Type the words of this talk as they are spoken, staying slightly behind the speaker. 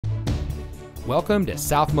Welcome to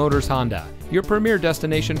South Motors Honda, your premier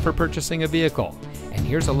destination for purchasing a vehicle. And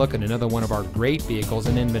here's a look at another one of our great vehicles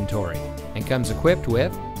in inventory, and comes equipped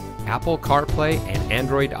with Apple CarPlay and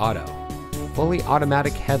Android Auto, fully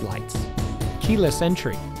automatic headlights, keyless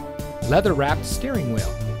entry, leather-wrapped steering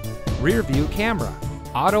wheel, rear view camera,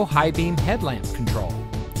 auto high beam headlamp control,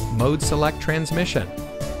 mode select transmission,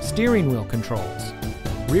 steering wheel controls,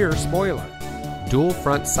 rear spoiler, dual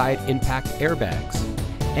front side impact airbags,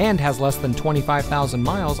 and has less than 25,000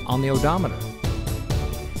 miles on the odometer.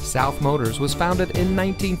 South Motors was founded in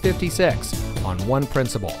 1956 on one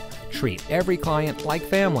principle: treat every client like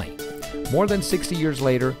family. More than 60 years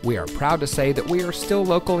later, we are proud to say that we are still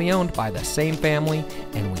locally owned by the same family,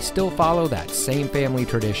 and we still follow that same family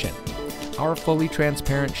tradition. Our fully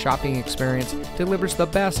transparent shopping experience delivers the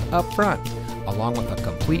best up front, along with a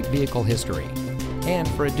complete vehicle history. And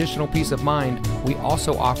for additional peace of mind, we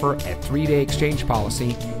also offer a 3-day exchange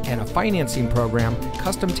policy and a financing program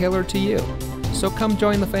custom tailored to you. So come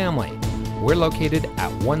join the family. We're located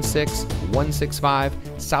at 16165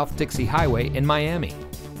 South Dixie Highway in Miami.